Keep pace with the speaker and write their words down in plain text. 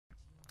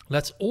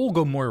Let's all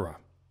go Moira.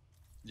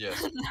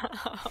 Yes.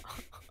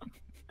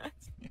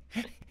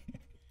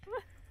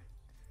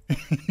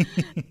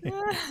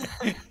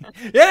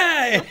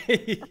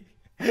 Yay!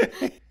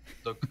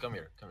 Look, come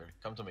here.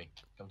 Come to me.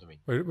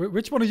 Wait,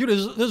 which one of you?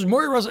 There's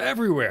Moiras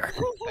everywhere.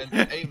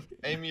 And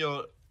aim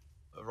your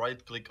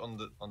right click on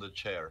the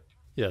chair.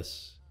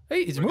 Yes.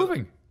 Hey, it's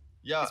moving.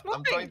 Yeah, It's moving.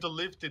 I'm trying to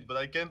lift it, but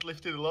I can't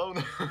lift it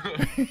alone.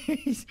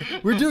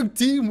 We're doing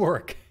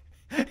teamwork.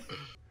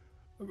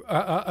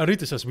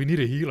 Arita says we need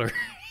a healer.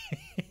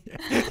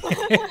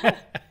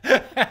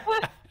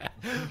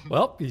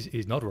 Well,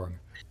 he's not wrong.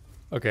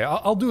 Okay,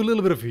 I'll do a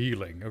little bit of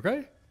healing,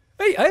 okay?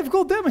 Hey, I have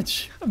gold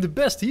damage. I'm the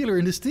best healer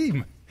in this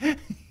team.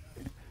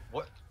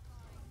 What?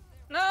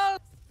 No,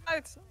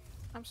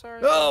 I'm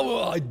sorry.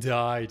 Oh, I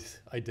died.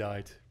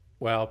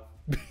 Well.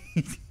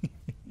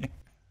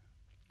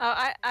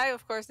 I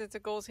of course did the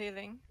gold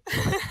healing.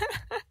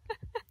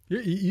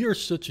 You're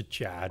such a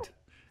Chad.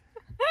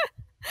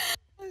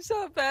 I'm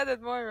so bad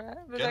at Moira,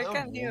 but I Can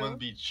can't a woman heal.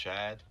 be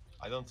Chad?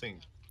 I don't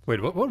think.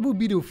 Wait, what would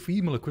be the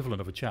female equivalent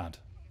of a Chad?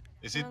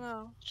 Is I it? don't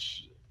know.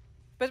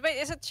 But wait,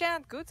 is a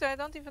chat good? I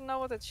don't even know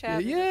what a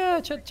chat is. Yeah,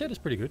 Chad is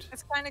pretty good.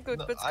 It's kind of good,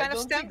 No, but it's I kind of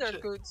don't think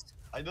standard good.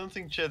 I don't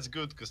think Chad's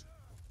good because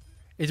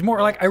It's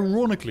more like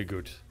ironically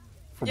good,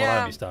 from what I Yeah.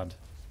 understand.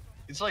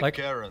 it's like Like-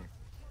 Karen.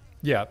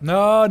 Yeah,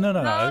 no, it's not no,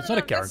 a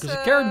Karen, that's, because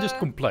a Karen just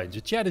complains.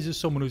 A Chad is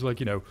just someone who's like,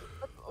 you know,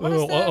 What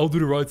is oh, the- I'll do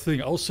the right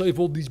thing. I'll save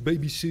all these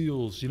baby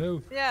seals, you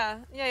know? Yeah,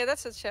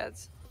 that's a chat.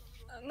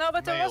 No,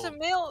 but there was a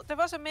Male.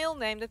 male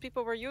name that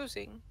people were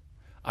using.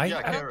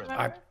 Yeah,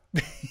 Karen.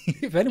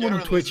 If anyone on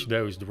Karen Twitch is-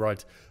 knows the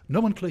right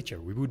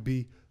nomenclature, we would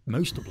be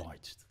most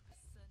obliged.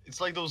 It's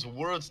like those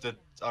words that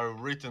are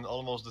written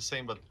almost the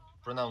same but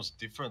pronounced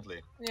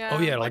differently. Yeah. Oh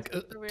yeah, like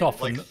that's weird.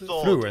 tough Like and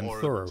thought through and or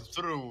thorough.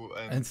 through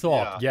And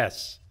thought, yeah.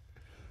 yes.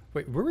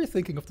 Wait, were we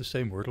thinking of the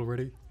same word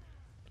already?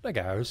 Like,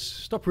 guys,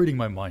 stop reading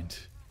my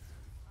mind.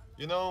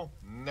 You know,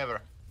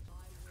 never.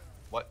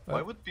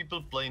 Why would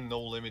people play No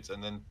Limits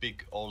and then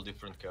pick all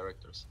different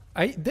characters?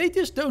 They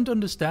just don't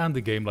understand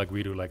the game like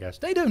we do, like us.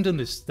 They don't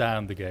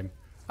understand the game.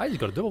 I just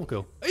got a double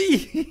kill.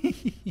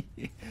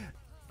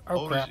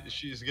 Oh crap.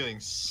 She's getting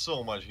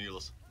so much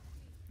heals.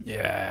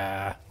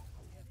 Yeah.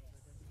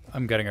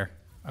 I'm getting her.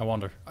 I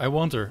want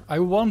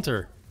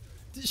her.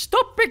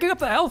 Stop picking up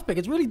the health pick.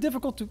 It's really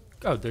difficult to...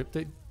 Oh, they...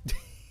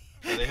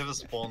 They have a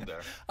spawn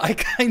there. I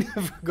kind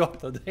of forgot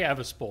that they have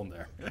a spawn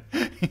there.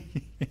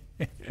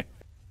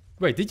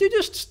 Wait, did you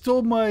just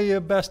steal my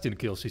Bastion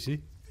kill, CC?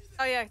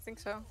 Oh yeah, I think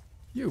so.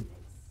 You.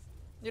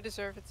 You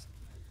deserve it.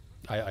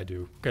 I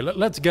do. Okay,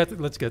 let's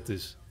get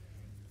this.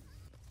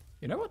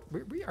 You know what?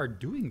 We are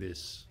doing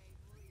this.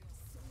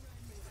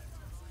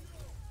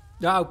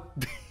 Now,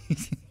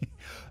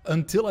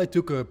 until I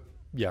took a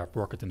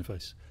rocket in the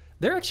face.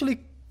 They're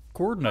actually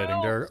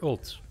coordinating their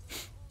ults.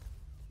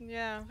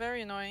 Yeah,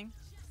 very annoying.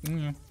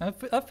 Yeah,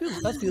 that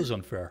feels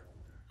unfair.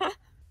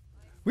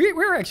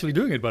 We're actually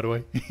doing it, by the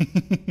way.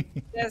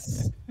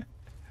 Yes.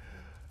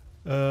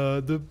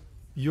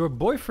 Your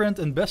boyfriend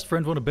and best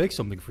friend want to bake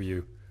something for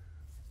you.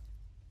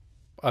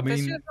 I They mean,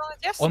 should have done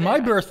it yesterday, on my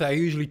right? birthday, I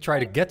usually try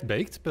to get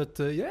baked, but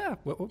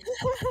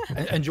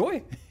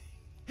enjoy.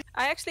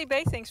 I actually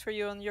bake things for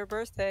you on your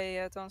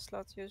birthday,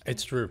 Onslaught, usually.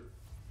 It's true.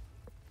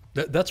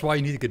 That's why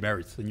you need to get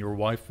married, and your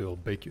wife will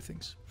bake you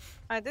things.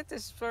 I did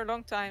this for a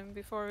long time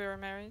before we were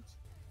married.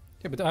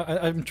 Yeah, but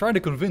I'm trying to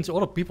convince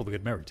other people to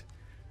get married.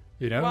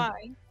 You know?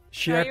 Why?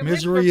 Shared You're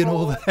misery and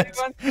all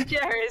miserable and you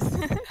that.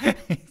 want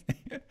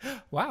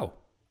shares. Wow.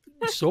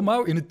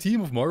 Somehow, in a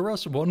team of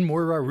Moiras, one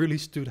Moira really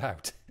stood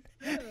out.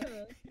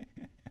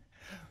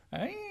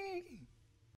 Hey?